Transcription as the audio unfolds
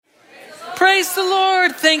Praise the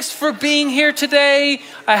Lord. Thanks for being here today.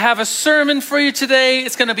 I have a sermon for you today.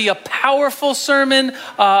 It's going to be a powerful sermon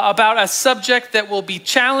about a subject that will be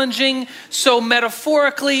challenging. So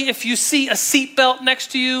metaphorically, if you see a seatbelt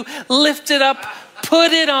next to you, lift it up,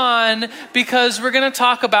 put it on, because we're going to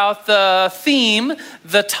talk about the theme,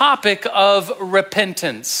 the topic of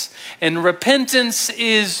repentance. And repentance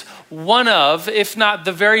is one of, if not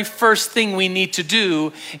the very first thing we need to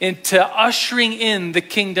do into ushering in the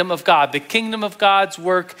kingdom of God. The kingdom of God's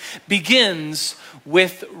work begins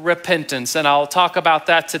with repentance. And I'll talk about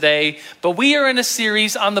that today. But we are in a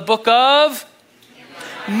series on the book of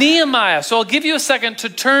Nehemiah. So I'll give you a second to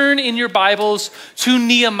turn in your Bibles to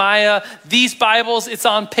Nehemiah. These Bibles, it's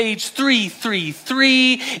on page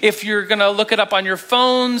 333. If you're going to look it up on your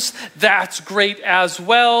phones, that's great as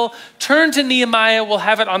well. Turn to Nehemiah. We'll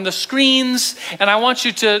have it on the screens. And I want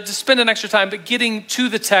you to spend an extra time getting to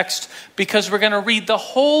the text because we're going to read the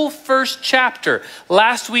whole first chapter.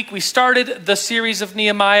 Last week, we started the series of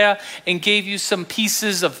Nehemiah and gave you some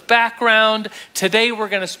pieces of background. Today, we're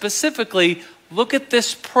going to specifically look at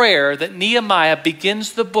this prayer that Nehemiah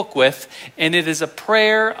begins the book with, and it is a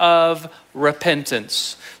prayer of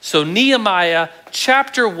repentance. So Nehemiah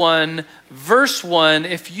chapter 1, verse 1,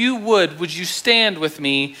 if you would you stand with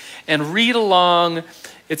me and read along?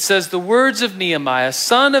 It says, the words of Nehemiah,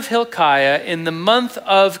 son of Hilkiah, in the month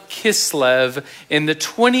of Kislev, in the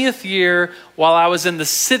 20th year, while I was in the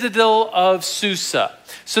citadel of Susa.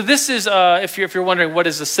 So this is, if you're wondering what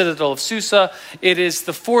is the citadel of Susa, it is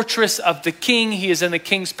the fortress of the king. He is in the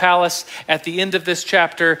king's palace. At the end of this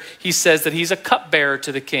chapter, he says that he's a cupbearer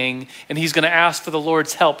to the king, and he's going to ask for the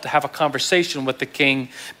Lord's help to have a conversation with the king.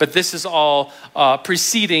 But this is all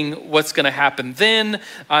preceding what's going to happen. Then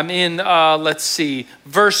I'm in,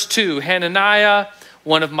 verse 2. Hananiah,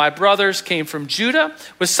 one of my brothers, came from Judah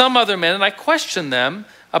with some other men, and I questioned them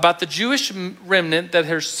about the Jewish remnant that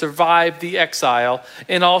has survived the exile,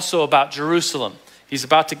 and also about Jerusalem. He's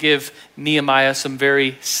about to give Nehemiah some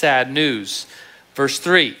very sad news. Verse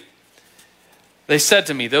 3, they said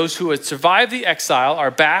to me, those who had survived the exile are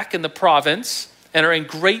back in the province and are in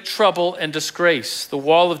great trouble and disgrace. The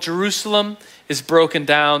wall of Jerusalem is broken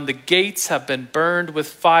down. The gates have been burned with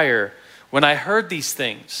fire. When I heard these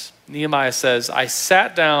things, Nehemiah says, I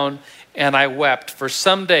sat down and I wept. For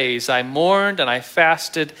some days I mourned and I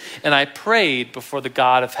fasted and I prayed before the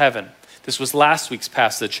God of heaven. This was last week's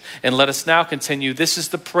passage. And let us now continue. This is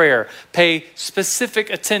the prayer. Pay specific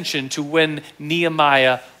attention to when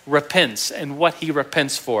Nehemiah repents and what he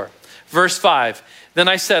repents for. Verse 5. Then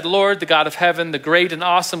I said, Lord, the God of heaven, the great and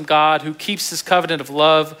awesome God who keeps his covenant of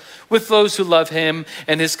love with those who love him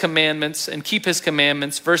and his commandments and keep his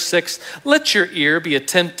commandments. Verse 6, let your ear be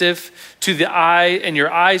attentive to the eye and your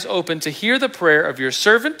eyes open to hear the prayer of your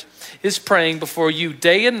servant is praying before you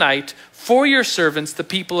day and night for your servants, the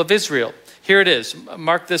people of Israel. Here it is.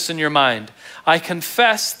 Mark this in your mind. I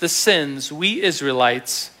confess the sins we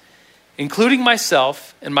Israelites, including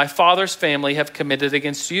myself and my father's family, have committed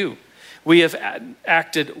against you. We have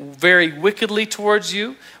acted very wickedly towards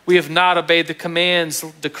you. We have not obeyed the commands,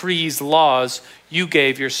 decrees, laws you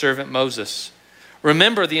gave your servant Moses.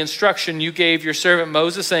 Remember the instruction you gave your servant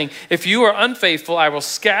Moses, saying, if you are unfaithful, I will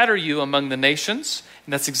scatter you among the nations.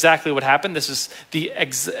 And that's exactly what happened. This is the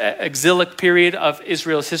exilic period of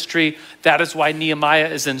Israel's history. That is why Nehemiah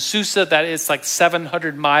is in Susa. That is like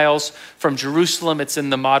 700 miles from Jerusalem. It's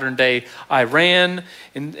in the modern day Iran.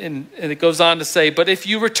 And it goes on to say, but if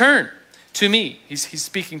you return to me, he's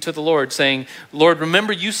speaking to the Lord, saying, Lord,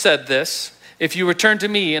 remember you said this. If you return to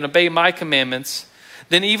me and obey my commandments,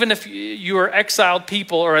 then even if you are exiled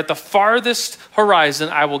people or at the farthest horizon,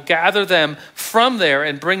 I will gather them from there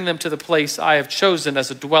and bring them to the place I have chosen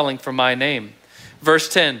as a dwelling for my name. Verse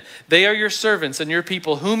 10, they are your servants and your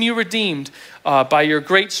people whom you redeemed by your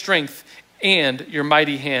great strength and your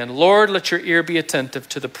mighty hand. Lord, let your ear be attentive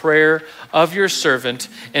to the prayer of your servant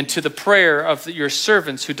and to the prayer of your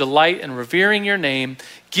servants who delight in revering your name.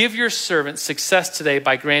 Give your servant success today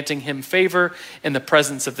by granting him favor in the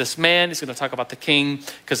presence of this man. He's going to talk about the king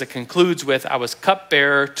because it concludes with, I was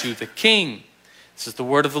cupbearer to the king. This is the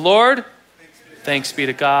word of the Lord. Thanks be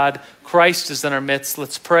to God. Christ is in our midst.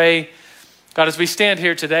 Let's pray. God, as we stand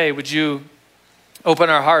here today, would you open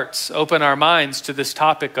our hearts, open our minds to this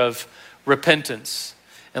topic of repentance.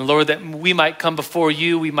 And Lord, that we might come before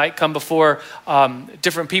you, we might come before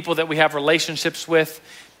different people that we have relationships with.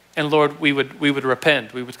 And Lord, we would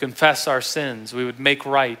repent, we would confess our sins, we would make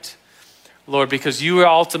right. Lord, because you are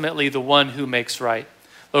ultimately the one who makes right.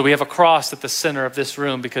 Lord, we have a cross at the center of this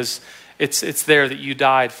room because it's there that you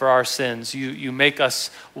died for our sins. You make us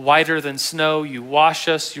whiter than snow, you wash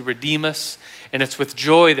us, you redeem us. And it's with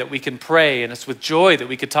joy that we can pray, and it's with joy that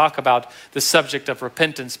we could talk about the subject of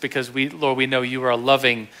repentance, because Lord, we know you are a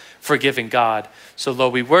loving, forgiving God. So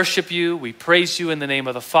Lord, we worship you, we praise you in the name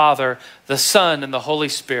of the Father, the Son, and the Holy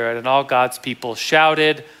Spirit. And all God's people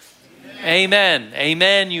shouted, Amen.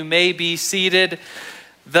 Amen. You may be seated.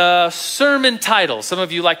 The sermon title, some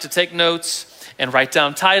of you like to take notes and write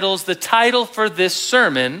down titles. The title for this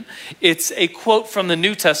sermon, it's a quote from the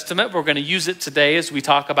New Testament. We're going to use it today as we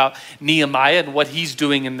talk about Nehemiah and what he's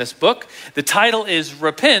doing in this book. The title is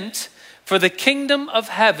Repent, for the Kingdom of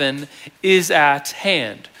Heaven is at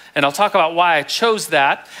Hand. And I'll talk about why I chose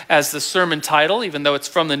that as the sermon title, even though it's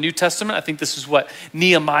from the New Testament. I think this is what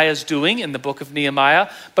Nehemiah is doing in the book of Nehemiah.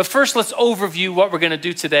 But first, let's overview what we're going to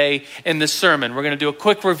do today in this sermon. We're going to do a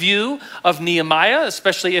quick review of Nehemiah,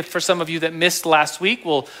 especially if for some of you that missed last week,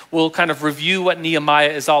 we'll kind of review what Nehemiah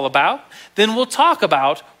is all about. Then we'll talk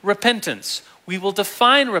about repentance. We will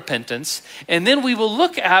define repentance, and then we will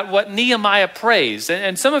look at what Nehemiah prays.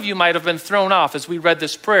 And some of you might have been thrown off as we read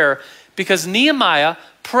this prayer, because Nehemiah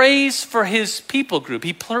prays for his people group.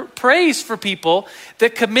 He prays for people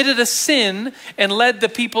that committed a sin and led the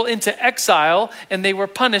people into exile, and they were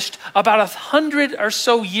punished about 100 or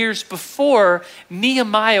so years before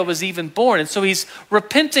Nehemiah was even born. And so he's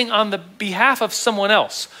repenting on the behalf of someone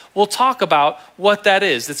else. We'll talk about what that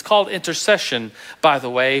is. It's called intercession, by the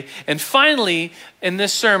way. And finally, in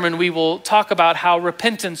this sermon, we will talk about how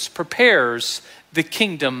repentance prepares the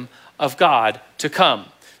kingdom of God to come.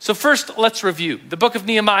 So first, let's review. The book of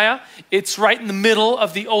Nehemiah, it's right in the middle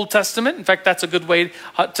of the Old Testament. In fact, that's a good way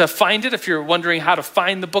to find it if you're wondering how to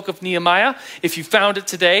find the book of Nehemiah. If you found it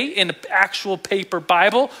today in an actual paper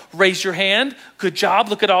Bible, raise your hand. Good job.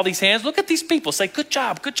 Look at all these hands. Look at these people. Say, good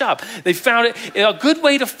job, good job. They found it. A good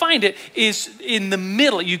way to find it is in the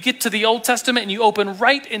middle. You get to the Old Testament and you open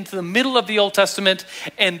right into the middle of the Old Testament.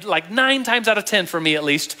 And like 9 times out of 10, for me at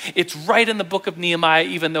least, it's right in the book of Nehemiah,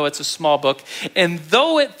 even though it's a small book. And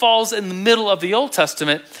though it falls in the middle of the Old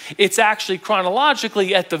Testament, it's actually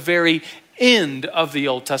chronologically at the very end of the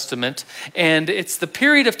Old Testament. And it's the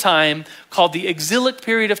period of time called the exilic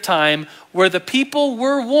period of time, where the people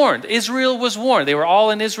were warned. Israel was warned. They were all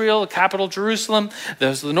in Israel, the capital Jerusalem.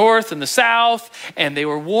 There's the north and the south, and they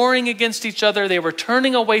were warring against each other. They were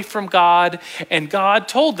turning away from God, and God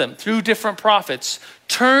told them through different prophets,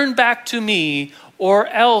 turn back to me, or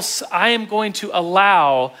else I am going to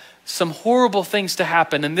allow some horrible things to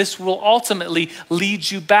happen, and this will ultimately lead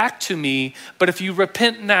you back to me. But if you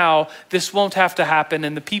repent now, this won't have to happen.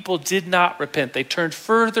 And the people did not repent. They turned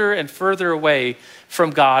further and further away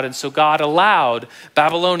from God. And so God allowed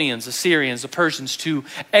Babylonians, Assyrians, the Persians to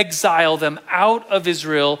exile them out of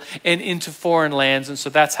Israel and into foreign lands. And so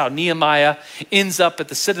that's how Nehemiah ends up at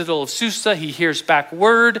the citadel of Susa. He hears back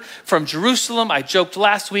word from Jerusalem. I joked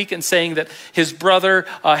last week in saying that his brother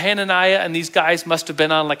Hananiah and these guys must have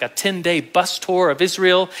been on like a 10-day bus tour of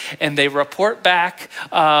Israel. And they report back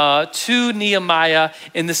to Nehemiah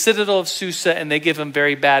in the citadel of Susa, and they give him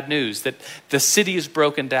very bad news that the city is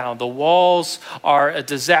broken down. The walls are a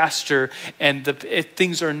disaster, and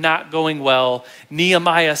things are not going well.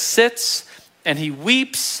 Nehemiah sits and he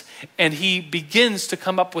weeps, and he begins to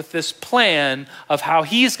come up with this plan of how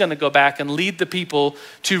he's going to go back and lead the people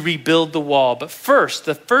to rebuild the wall. But first,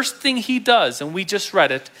 the first thing he does, and we just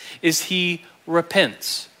read it, is he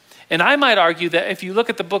repents. And I might argue that if you look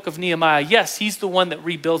at the book of Nehemiah, yes, he's the one that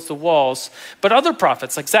rebuilds the walls. But other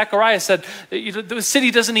prophets, like Zechariah said, the city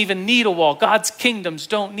doesn't even need a wall. God's kingdoms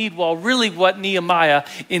don't need wall. Really what Nehemiah,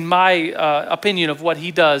 in my opinion of what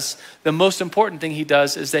he does, the most important thing he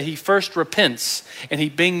does is that he first repents, and he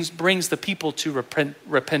brings the people to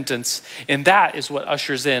repentance. And that is what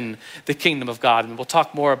ushers in the kingdom of God. And we'll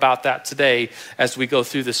talk more about that today as we go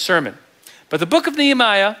through this sermon. But the book of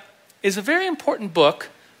Nehemiah is a very important book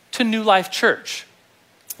to New Life Church.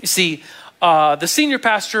 You see, the senior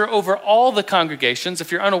pastor over all the congregations,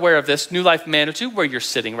 if you're unaware of this, New Life Manitou, where you're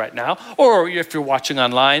sitting right now, or if you're watching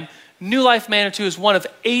online, New Life Manitou is one of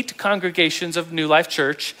 8 congregations of New Life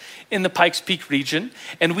Church in the Pikes Peak region.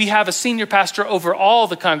 And we have a senior pastor over all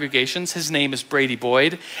the congregations. His name is Brady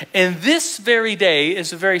Boyd. And this very day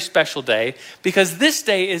is a very special day, because this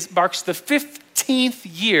day marks the 15th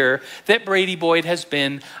year that Brady Boyd has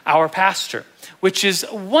been our pastor, which is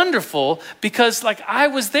wonderful, because like I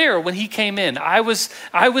was there when he came in. I was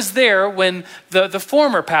there when the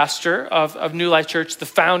former pastor of New Life Church, the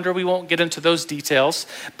founder, we won't get into those details,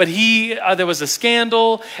 but there was a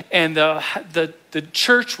scandal, and the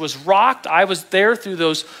church was rocked. I was there through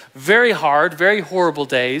those very hard, very horrible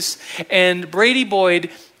days. And Brady Boyd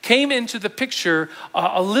came into the picture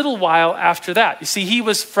a little while after that. You see, he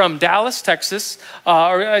was from Dallas, Texas,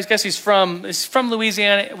 or I guess he's from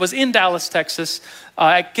Louisiana, was in Dallas, Texas,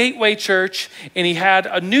 at Gateway Church, and he had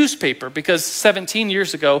a newspaper because 17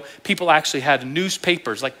 years ago, people actually had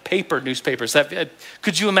newspapers, like paper newspapers.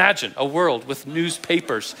 Could you imagine a world with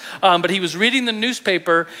newspapers? But he was reading the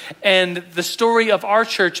newspaper, and the story of our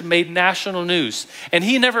church made national news. And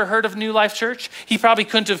he never heard of New Life Church. He probably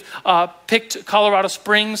couldn't have picked Colorado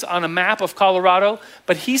Springs on a map of Colorado,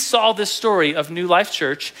 but he saw this story of New Life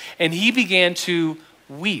Church, and he began to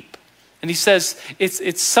weep. And he says,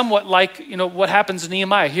 it's somewhat like, what happens in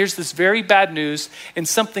Nehemiah. Here's this very bad news, and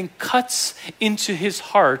something cuts into his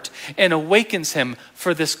heart and awakens him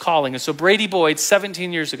for this calling. And so Brady Boyd,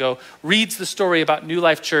 17 years ago, reads the story about New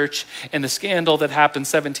Life Church and the scandal that happened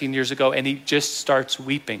 17 years ago, and he just starts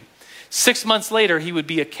weeping. 6 months later, he would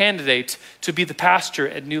be a candidate to be the pastor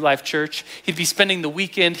at New Life Church. He'd be spending the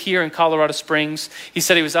weekend here in Colorado Springs. He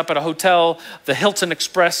said he was up at a hotel, the Hilton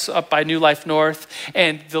Express up by New Life North.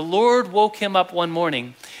 And the Lord woke him up one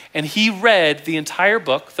morning, and he read the entire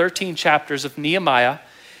book, 13 chapters of Nehemiah.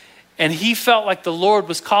 And he felt like the Lord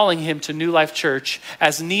was calling him to New Life Church.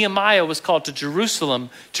 As Nehemiah was called to Jerusalem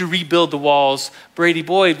to rebuild the walls, Brady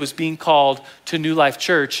Boyd was being called to New Life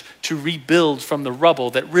Church to rebuild from the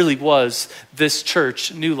rubble that really was this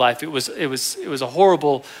church, New Life. It was a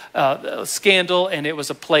horrible scandal, and it was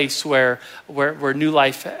a place where New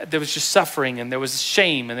Life, there was just suffering, and there was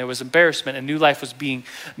shame, and there was embarrassment, and New Life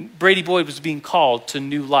Brady Boyd was being called to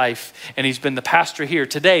New Life, and he's been the pastor here.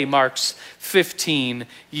 Today marks 15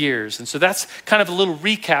 years. And so that's kind of a little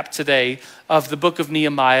recap today of the book of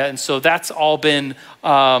Nehemiah. And so that's all been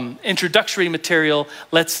introductory material.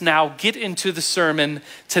 Let's now get into the sermon.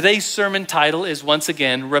 Today's sermon title is once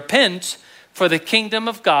again, Repent, for the kingdom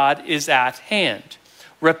of God is at hand.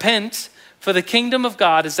 Repent, for the kingdom of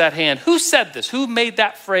God is at hand. Who said this? Who made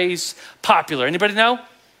that phrase popular? Anybody know?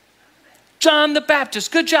 John the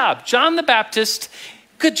Baptist. Good job. John the Baptist.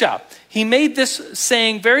 Good job. He made this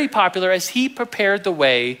saying very popular as he prepared the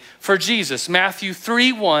way for Jesus. Matthew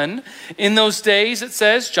 3:1. In those days, it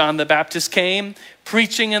says, John the Baptist came,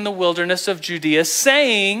 preaching in the wilderness of Judea,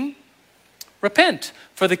 saying, Repent,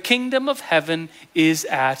 for the kingdom of heaven is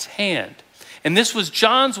at hand. And this was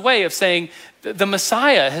John's way of saying, the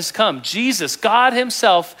Messiah has come. Jesus, God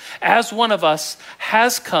himself, as one of us,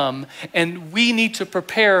 has come, and we need to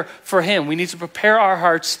prepare for him. We need to prepare our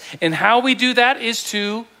hearts, and how we do that is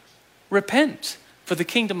to repent, for the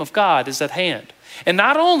kingdom of God is at hand. And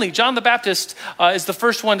not only John the Baptist is the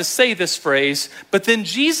first one to say this phrase, but then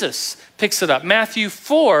Jesus picks it up. Matthew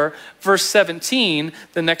 4, verse 17,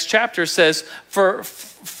 the next chapter says,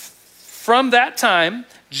 from that time,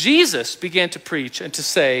 Jesus began to preach and to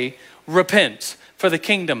say, Repent, for the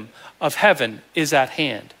kingdom of heaven is at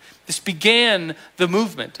hand. This began the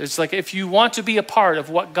movement. It's like if you want to be a part of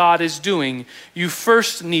what God is doing, you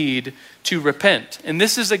first need to repent. And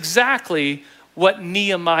this is exactly what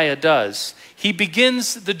Nehemiah does. He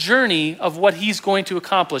begins the journey of what he's going to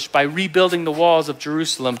accomplish by rebuilding the walls of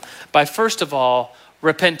Jerusalem by first of all,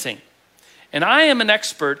 repenting. And I am an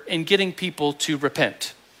expert in getting people to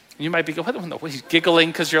repent. And you might be going, what, he's giggling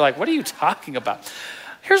because you're like, what are you talking about?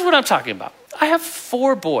 Here's what I'm talking about. I have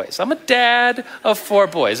 4 boys. I'm a dad of 4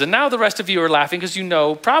 boys. And now the rest of you are laughing because you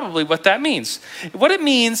know probably what that means. What it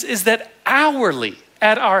means is that hourly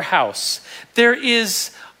at our house, there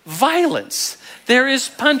is violence. There is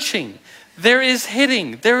punching. There is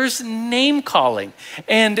hitting. There is name calling.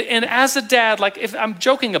 And as a dad, like if I'm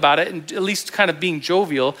joking about it and at least kind of being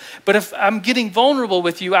jovial, but if I'm getting vulnerable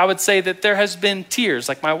with you, I would say that there has been tears.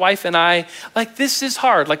 Like my wife and I, like this is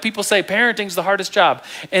hard. Like people say parenting's the hardest job.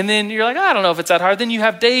 And then you're like, I don't know if it's that hard. Then you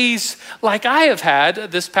have days like I have had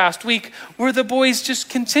this past week where the boys just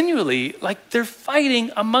continually, like they're fighting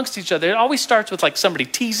amongst each other. It always starts with like somebody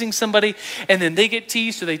teasing somebody and then they get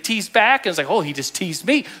teased, so they tease back. And it's like, oh, he just teased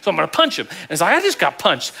me, so I'm going to punch him. And it's like, I just got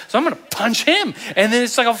punched, so I'm going to punch him. And then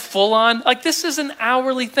it's like a full-on, like this is an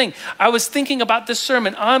hourly thing. I was thinking about this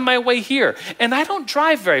sermon on my way here, and I don't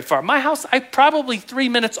drive very far. My house, I probably 3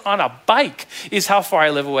 minutes on a bike is how far I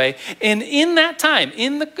live away. And in that time,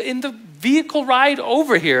 in the vehicle ride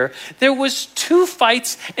over here, there was 2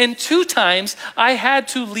 fights, and 2 times I had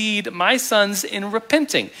to lead my sons in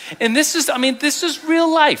repenting. And this is real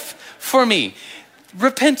life for me.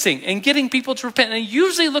 Repenting and getting people to repent. And it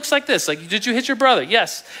usually looks like this. Like, did you hit your brother?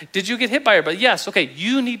 Yes. Did you get hit by your brother? Yes. Okay,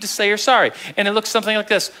 you need to say you're sorry. And it looks something like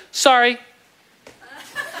this. Sorry.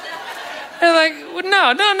 And like,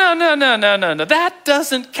 no. That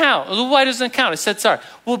doesn't count. Why doesn't it count? I said sorry.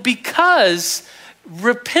 Well, because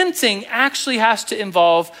repenting actually has to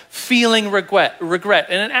involve feeling regret,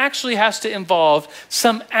 and it actually has to involve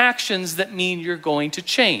some actions that mean you're going to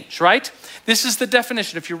change, right? This is the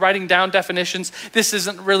definition. If you're writing down definitions, this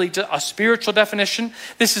isn't really a spiritual definition.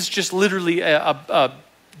 This is just literally a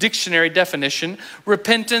dictionary definition.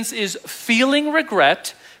 Repentance is feeling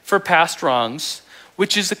regret for past wrongs,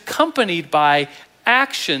 which is accompanied by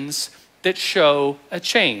actions that show a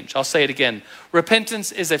change. I'll say it again.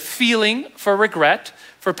 Repentance is a feeling for regret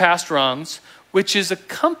for past wrongs, which is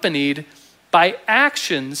accompanied by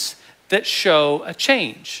actions that show a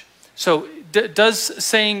change. So does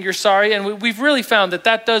saying you're sorry, and we've really found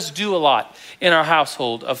that does do a lot in our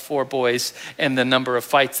household of 4 boys and the number of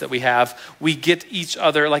fights that we have. We get each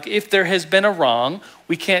other, like if there has been a wrong,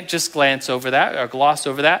 we can't just glance over that or gloss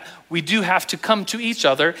over that. We do have to come to each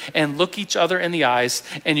other and look each other in the eyes,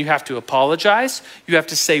 and you have to apologize. You have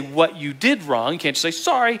to say what you did wrong. You can't just say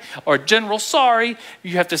sorry or general sorry.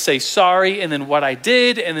 You have to say sorry and then what I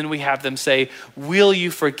did, and then we have them say, will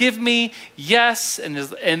you forgive me? Yes. And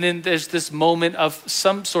then there's this moment of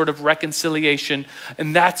some sort of reconciliation,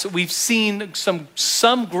 and we've seen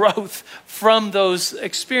some growth from those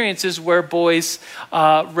experiences where boys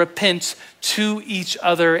repent to each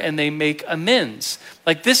other and they make amends.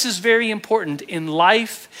 Like, this is very important in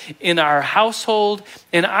life, in our household,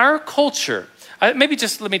 in our culture. Let me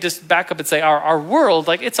just back up and say our world,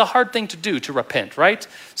 like, it's a hard thing to do, to repent, right?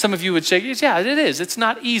 Some of you would say, yeah, it is. It's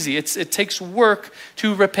not easy. It takes work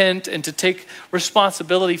to repent and to take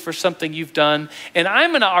responsibility for something you've done. And I'm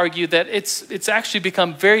going to argue that it's actually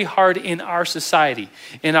become very hard in our society,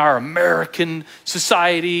 in our American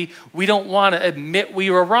society. We don't want to admit we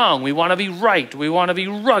were wrong. We want to be right. We want to be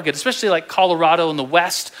rugged, especially like Colorado in the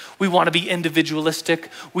West. We want to be individualistic.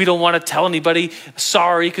 We don't want to tell anybody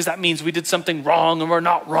sorry because that means we did something wrong, and we're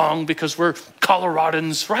not wrong because we're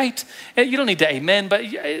Coloradans, right? You don't need to amen, but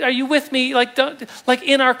are you with me? Like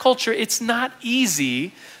in our culture, it's not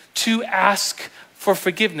easy to ask for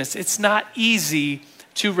forgiveness. It's not easy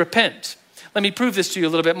to repent. Let me prove this to you a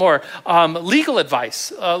little bit more. Legal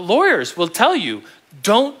advice. Lawyers will tell you,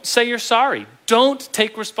 don't say you're sorry. Don't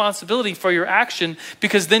take responsibility for your action,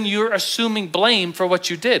 because then you're assuming blame for what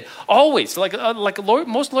you did. Always,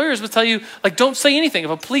 most lawyers would tell you, like, don't say anything.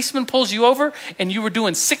 If a policeman pulls you over and you were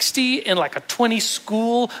doing 60 in like a 20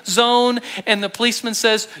 school zone, and the policeman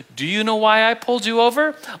says, do you know why I pulled you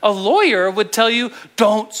over? A lawyer would tell you,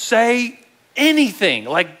 don't say anything.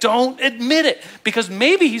 Like, don't admit it, because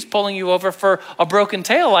maybe he's pulling you over for a broken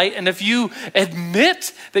taillight, and if you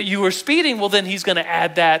admit that you were speeding, well, then he's going to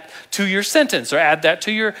add that to your sentence or add that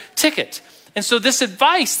to your ticket. And so this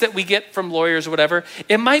advice that we get from lawyers or whatever,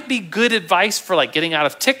 it might be good advice for like getting out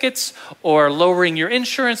of tickets or lowering your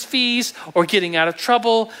insurance fees or getting out of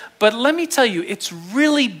trouble. But let me tell you, it's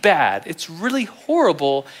really bad. It's really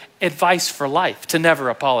horrible advice for life to never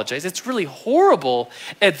apologize. It's really horrible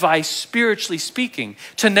advice, spiritually speaking,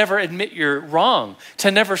 to never admit you're wrong,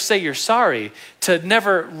 to never say you're sorry, to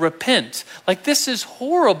never repent. Like, this is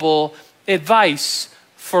horrible advice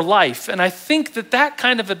for life. And I think that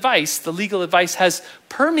kind of advice, the legal advice, has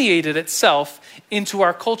permeated itself into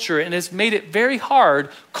our culture and has made it very hard,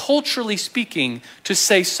 culturally speaking, to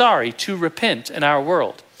say sorry, to repent in our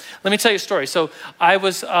world. Let me tell you a story. So I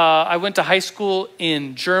went to high school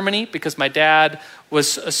in Germany because my dad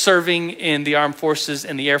was serving in the armed forces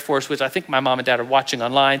in the Air Force, which I think my mom and dad are watching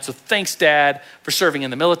online. So thanks, Dad, for serving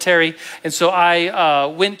in the military. And so I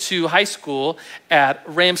went to high school at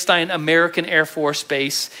Ramstein American Air Force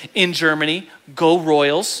Base in Germany. Go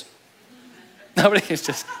Royals. Nobody is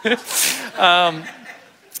just... and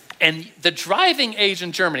the driving age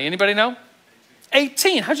in Germany, anybody know?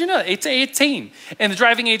 18. How'd you know that? It's 18. And the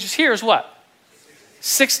driving age is here is what?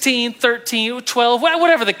 16, 13, 12,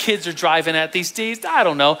 whatever the kids are driving at these days. I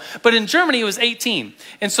don't know. But in Germany, it was 18.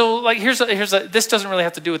 And so, like, this doesn't really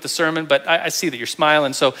have to do with the sermon, but I see that you're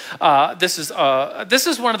smiling. So this is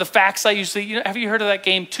one of the facts I usually, have you heard of that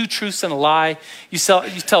game, Two Truths and a Lie? You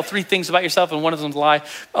tell 3 things about yourself and one of them's a lie.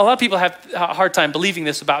 A lot of people have a hard time believing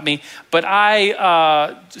this about me, but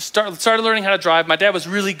I started learning how to drive. My dad was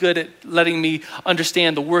really good at letting me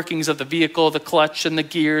understand the workings of the vehicle, the clutch and the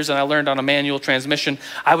gears, and I learned on a manual transmission.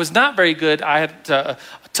 I was not very good. I had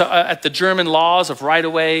at the German laws of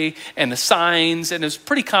right-of-way and the signs, and it was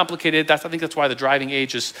pretty complicated. I think that's why the driving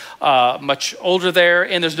age is much older there,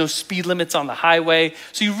 and there's no speed limits on the highway.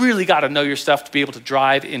 So you really got to know your stuff to be able to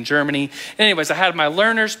drive in Germany. Anyways, I had my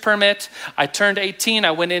learner's permit. I turned 18.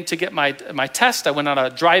 I went in to get my test. I went on a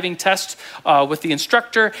driving test with the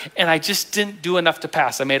instructor, and I just didn't do enough to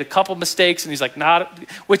pass. I made a couple mistakes, and he's like,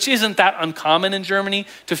 which isn't that uncommon in Germany,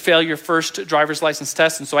 to fail your first driver's license license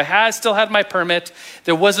test. And so I still had my permit.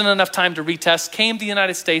 There wasn't enough time to retest. Came to the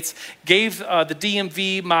United States, gave the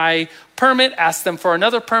DMV my permit, asked them for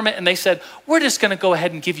another permit, and they said, we're just going to go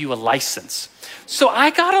ahead and give you a license. So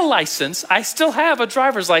I got a license. I still have a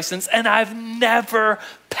driver's license, and I've never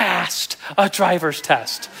passed a driver's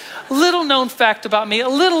test. Little known fact about me, a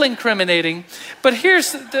little incriminating, but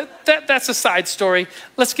that's a side story.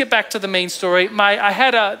 Let's get back to the main story.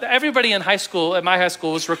 Everybody in high school, at my high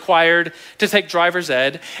school, was required to take driver's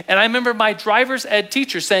ed, and I remember my driver's ed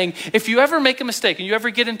teacher saying, if you ever make a mistake and you ever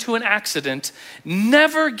get into an accident,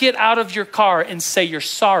 never get out of your car and say you're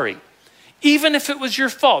sorry. Even if it was your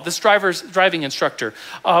fault. This driving instructor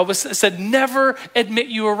said, never admit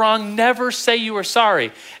you were wrong, never say you were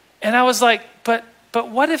sorry. And I was like, but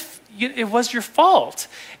what if it was your fault?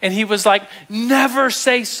 And he was like, never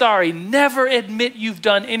say sorry, never admit you've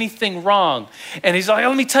done anything wrong. And he's like,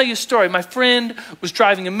 let me tell you a story. My friend was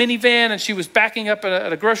driving a minivan and she was backing up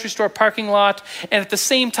at a grocery store parking lot. And at the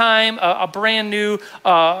same time, a brand new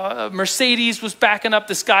Mercedes was backing up.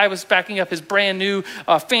 This guy was backing up his brand new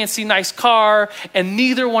fancy, nice car. And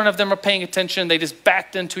neither one of them were paying attention. They just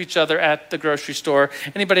backed into each other at the grocery store.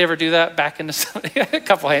 Anybody ever do that? Back into somebody? A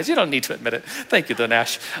couple hands. You don't need to admit it. Thank you, though,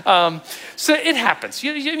 Nash. So it happens.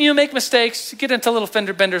 You make mistakes, you get into little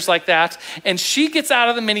fender benders like that. And she gets out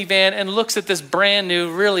of the minivan and looks at this brand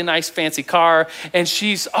new, really nice, fancy car. And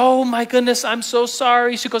she's, oh my goodness, I'm so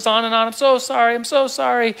sorry. She goes on and on. I'm so sorry. I'm so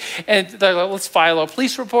sorry. And they're like, let's file a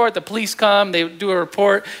police report. The police come. They do a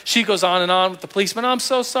report. She goes on and on with the policeman. I'm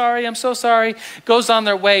so sorry. I'm so sorry. Goes on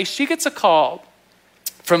their way. She gets a call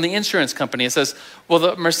from the insurance company. It says, well,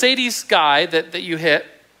 the Mercedes guy that you hit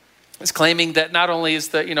is claiming that not only is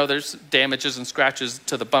there's damages and scratches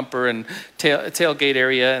to the bumper and tailgate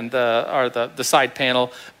area and the side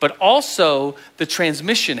panel, but also the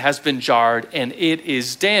transmission has been jarred and it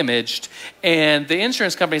is damaged. And the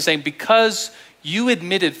insurance company is saying, because you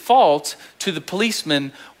admitted fault to the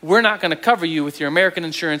policeman, we're not going to cover you with your American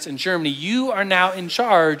insurance in Germany. You are now in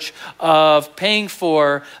charge of paying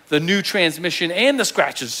for the new transmission and the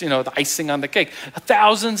scratches, the icing on the cake,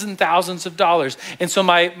 thousands and thousands of dollars. And so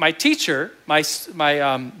my teacher, my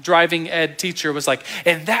driving ed teacher was like,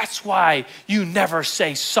 and that's why you never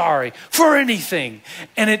say sorry for anything.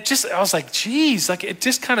 And I was like, geez, like it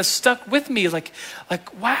just kind of stuck with me. Like,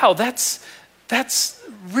 wow, that's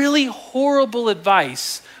really horrible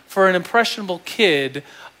advice for an impressionable kid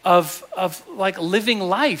of like living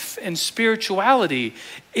life and spirituality.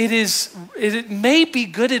 It may be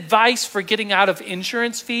good advice for getting out of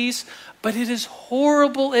insurance fees, but it is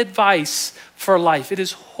horrible advice for life. It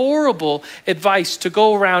is horrible advice to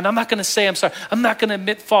go around, I'm not going to say I'm sorry, I'm not going to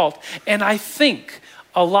admit fault. And I think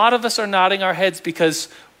a lot of us are nodding our heads because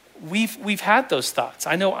we've had those thoughts.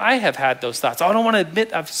 I know I have had those thoughts. I don't want to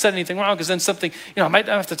admit I've said anything wrong because then something, I might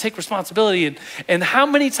have to take responsibility. And how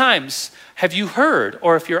many times have you heard,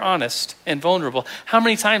 or if you're honest and vulnerable, how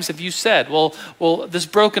many times have you said, well, this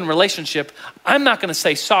broken relationship, I'm not going to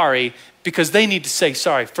say sorry because they need to say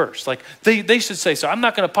sorry first. Like they should say sorry. I'm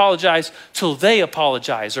not going to apologize till they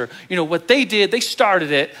apologize. Or, what they did, they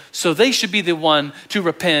started it, so they should be the one to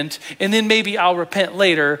repent. And then maybe I'll repent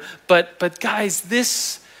later. But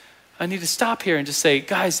guys, I need to stop here and just say,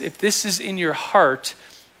 guys, if this is in your heart,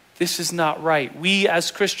 this is not right. We as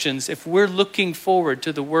Christians, if we're looking forward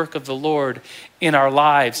to the work of the Lord in our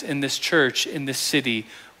lives, in this church, in this city,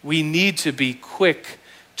 we need to be quick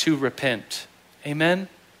to repent. Amen?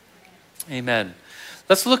 Amen.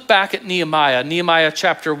 Let's look back at Nehemiah. Nehemiah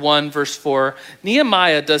chapter 1, verse 4.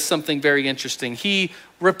 Nehemiah does something very interesting. He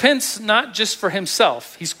repents not just for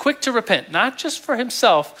himself. He's quick to repent, not just for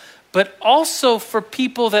himself, but also for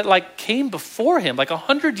people that came before him,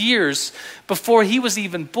 100 years before he was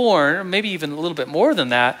even born, or maybe even a little bit more than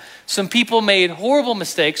that. Some people made horrible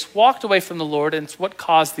mistakes, walked away from the Lord, and it's what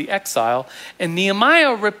caused the exile. And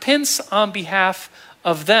Nehemiah repents on behalf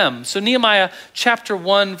of them. So Nehemiah chapter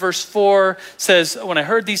 1, verse 4 says, when I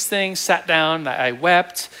heard these things, sat down, I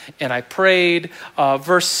wept, and I prayed.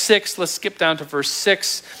 Verse 6, let's skip down to verse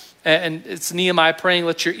 6. And it's Nehemiah praying,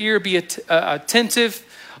 let your ear be attentive.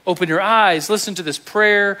 Open your eyes, listen to this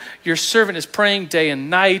prayer. Your servant is praying day and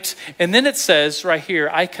night. And then it says right here,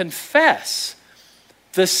 I confess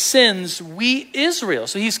the sins we Israel.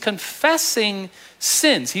 So he's confessing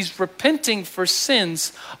sins. He's repenting for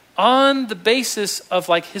sins on the basis of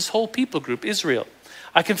his whole people group, Israel.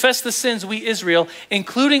 I confess the sins we Israel,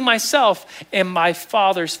 including myself and my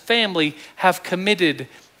father's family, have committed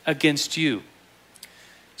against you.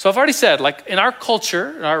 So I've already said, in our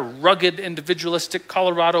culture, in our rugged, individualistic,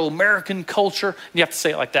 Colorado American culture, and you have to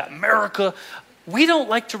say it like that, America, we don't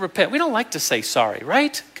like to repent. We don't like to say sorry,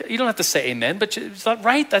 right? You don't have to say amen, but it's not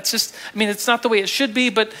right. That's just, it's not the way it should be,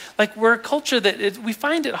 but like we're a culture that we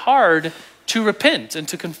find it hard to repent and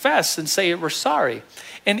to confess and say we're sorry.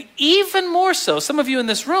 And even more so, some of you in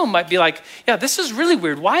this room might be like, yeah, this is really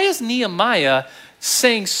weird. Why is Nehemiah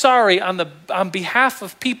saying sorry on behalf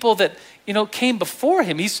of people that, came before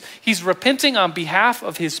him? He's repenting on behalf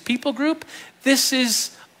of his people group. This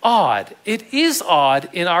is odd. It is odd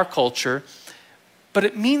in our culture, but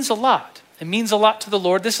it means a lot. It means a lot to the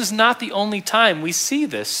Lord. This is not the only time we see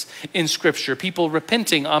this in Scripture. People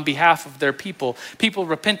repenting on behalf of their people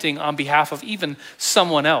repenting on behalf of even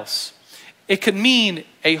someone else. It could mean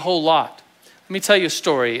a whole lot. Let me tell you a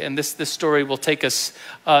story, and this story will take us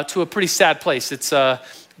to a pretty sad place. It's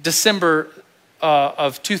December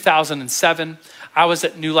of 2007. I was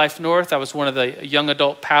at New Life North. I was one of the young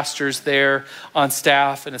adult pastors there on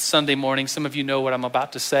staff, and it's Sunday morning. Some of you know what I'm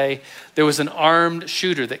about to say. There was an armed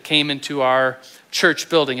shooter that came into our church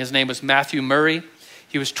building. His name was Matthew Murray.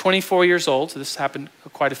 He was 24 years old, so this happened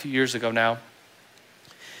quite a few years ago now.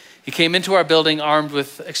 He came into our building armed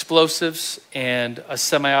with explosives and a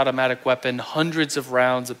semi-automatic weapon, hundreds of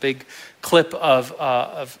rounds, a big clip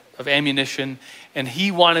of ammunition, and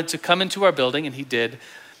he wanted to come into our building, and he did,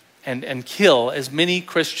 and kill as many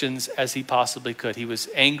Christians as he possibly could. He was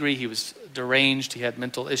angry, he was deranged, he had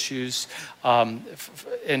mental issues,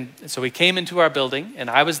 and so he came into our building, and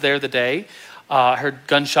I was there the day. I heard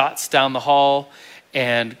gunshots down the hall,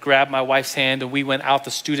 and grabbed my wife's hand, and we went out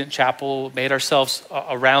the student chapel, made ourselves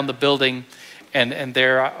around the building, and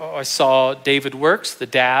there I saw David Works, the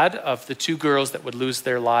dad of the two girls that would lose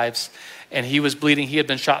their lives, and he was bleeding. He had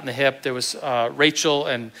been shot in the hip. There was Rachel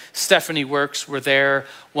and Stephanie Works were there.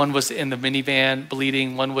 One was in the minivan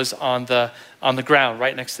bleeding. One was on the ground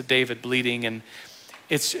right next to David bleeding, and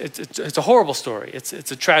it's a horrible story. It's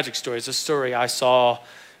a tragic story. It's a story I saw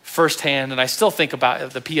firsthand, and I still think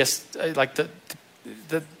about the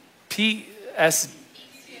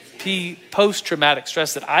PSP, post-traumatic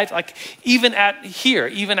stress, that I like. Even at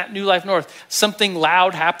New Life North, something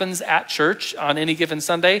loud happens at church on any given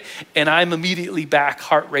Sunday, and I'm immediately back,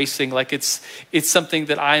 heart racing, like it's something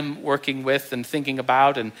that I'm working with and thinking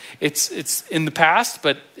about, and it's in the past,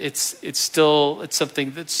 but it's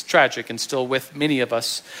something that's tragic and still with many of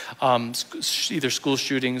us. Either school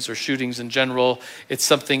shootings or shootings in general, it's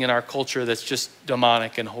something in our culture that's just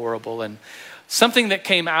demonic and horrible. And something that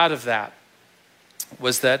came out of that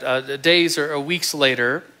was that days or weeks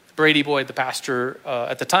later, Brady Boyd, the pastor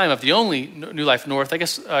at the time of the only New Life North, I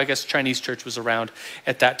guess Chinese church was around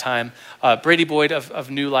at that time. Brady Boyd of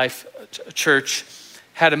New Life Church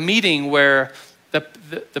had a meeting where the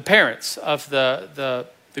parents of the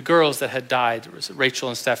girls that had died, it was Rachel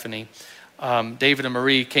and Stephanie, David and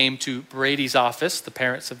Marie, came to Brady's office, the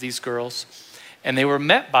parents of these girls, and they were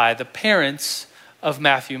met by the parents of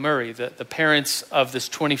Matthew Murray, the parents of this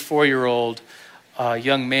 24-year-old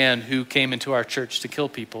young man who came into our church to kill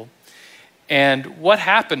people. And what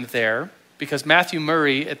happened there, because Matthew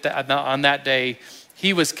Murray on that day,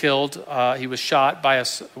 he was killed. He was shot by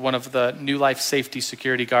one of the New Life safety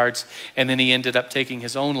security guards, and then he ended up taking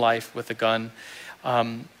his own life with a gun.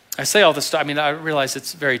 I say all this stuff. I realize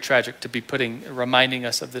it's very tragic to be reminding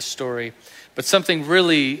us of this story, but something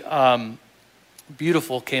really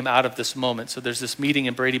beautiful came out of this moment. So there's this meeting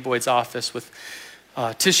in Brady Boyd's office with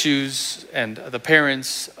tissues and the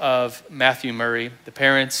parents of Matthew Murray, the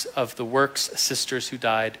parents of the Works sisters who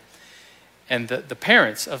died, and the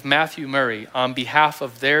parents of Matthew Murray, on behalf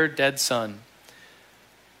of their dead son,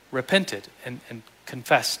 repented and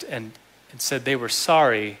confessed and said they were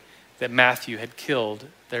sorry that Matthew had killed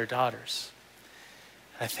their daughters.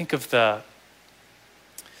 And I think of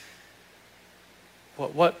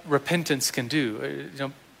what repentance can do.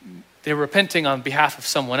 They were repenting on behalf of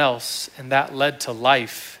someone else, and that led to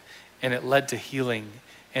life, and it led to healing,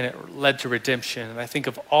 and it led to redemption. And I think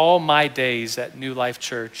of all my days at New Life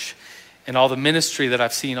Church and all the ministry that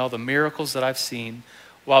I've seen, all the miracles that I've seen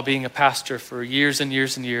while being a pastor for years and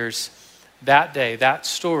years and years. That day, that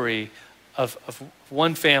story of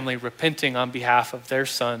one family repenting on behalf of their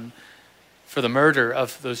son for the murder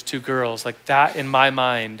of those two girls, like that in my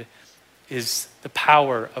mind is the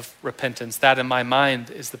power of repentance. That in my mind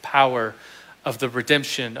is the power of the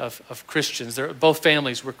redemption of Christians. Both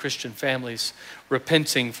families were Christian families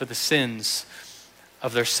repenting for the sins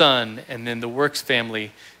of their son, and then the Works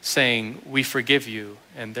family saying, we forgive you,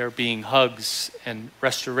 and there being hugs and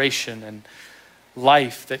restoration and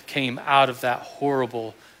life that came out of that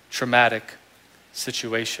horrible, traumatic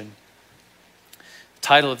situation. The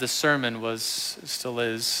title of this sermon still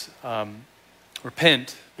is,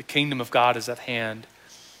 Repent, the kingdom of God is at hand.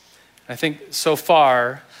 I think so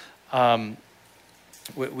far,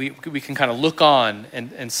 we can kind of look on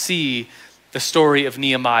and see the story of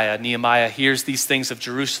Nehemiah. Nehemiah hears these things of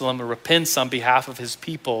Jerusalem and repents on behalf of his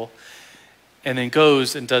people, and then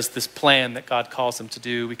goes and does this plan that God calls him to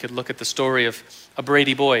do. We could look at the story of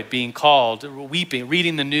Brady Boyd being called, weeping,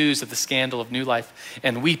 reading the news of the scandal of New Life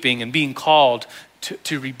and weeping and being called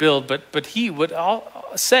to rebuild. But he would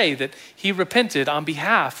say that he repented on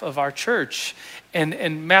behalf of our church.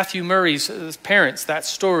 And Matthew Murray's parents, that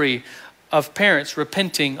story of parents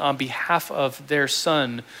repenting on behalf of their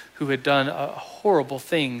son who had done a horrible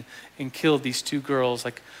thing and killed these two girls.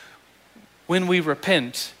 Like, when we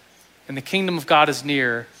repent and the kingdom of God is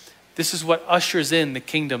near, this is what ushers in the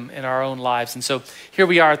kingdom in our own lives. And so here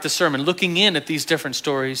we are at the sermon, looking in at these different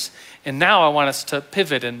stories. And now I want us to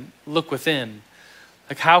pivot and look within.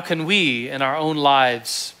 Like, how can we in our own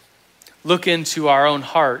lives look into our own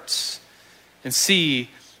hearts and see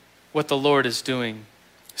what the Lord is doing?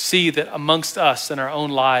 See that amongst us in our own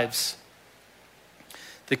lives,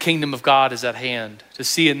 the kingdom of God is at hand. To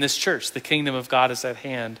see in this church, the kingdom of God is at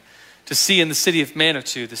hand. To see in the city of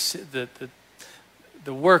Manitou,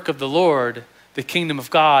 the work of the Lord, the kingdom of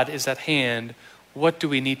God is at hand. What do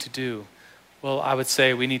we need to do? Well, I would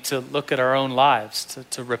say we need to look at our own lives,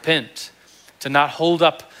 to repent, to not hold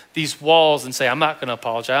up these walls and say, I'm not going to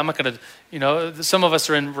apologize. I'm not going to, some of us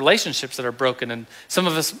are in relationships that are broken, and some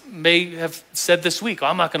of us may have said this week,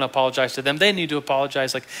 I'm not going to apologize to them. They need to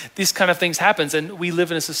apologize. Like, these kind of things happen, and we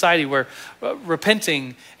live in a society where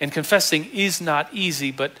repenting and confessing is not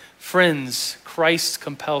easy, but friends, Christ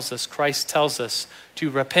compels us. Christ tells us to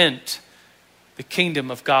repent. The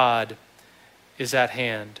kingdom of God is at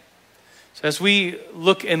hand. So as we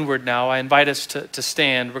look inward now, I invite us to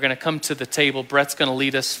stand. We're going to come to the table. Brett's going to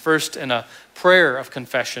lead us first in a prayer of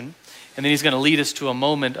confession, and then he's going to lead us to a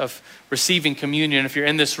moment of receiving communion. If you're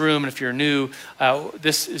in this room and if you're new,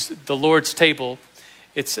 this is the Lord's table.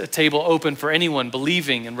 It's a table open for anyone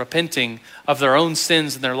believing and repenting of their own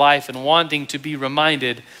sins in their life and wanting to be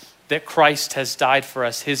reminded that Christ has died for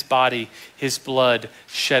us, his body, his blood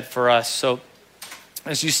shed for us. So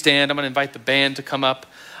as you stand, I'm going to invite the band to come up.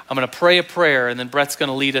 I'm going to pray a prayer, and then Brett's going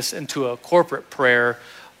to lead us into a corporate prayer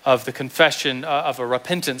of the confession of a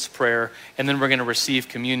repentance prayer, and then we're going to receive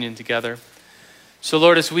communion together. So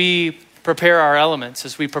Lord, as we prepare our elements,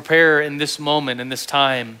 as we prepare in this moment, in this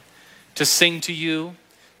time, to sing to you,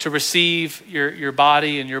 to receive your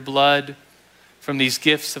body and your blood from these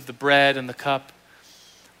gifts of the bread and the cup,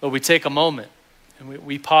 Lord, we take a moment and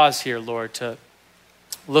we pause here, Lord, to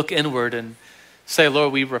look inward and say,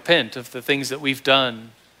 Lord, we repent of the things that we've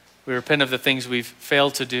done. We repent of the things we've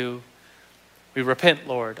failed to do. We repent,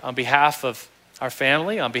 Lord, on behalf of our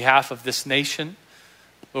family, on behalf of this nation.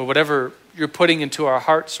 Lord, whatever you're putting into our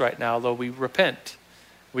hearts right now, Lord, we repent.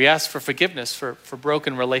 We ask for forgiveness for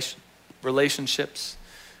broken relationships.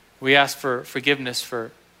 We ask for forgiveness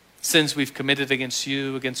for sins we've committed against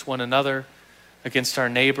you, against one another, against our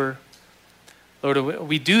neighbor. Lord,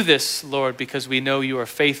 we do this, Lord, because we know you are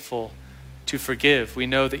faithful to forgive. We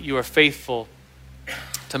know that you are faithful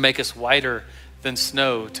to make us whiter than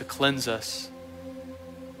snow, to cleanse us.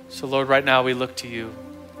 So Lord, right now we look to you.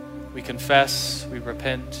 We confess, we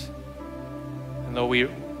repent, and Lord,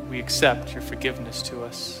 we accept your forgiveness to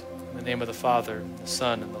us. In the name of the Father, the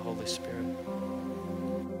Son, and the Holy Spirit.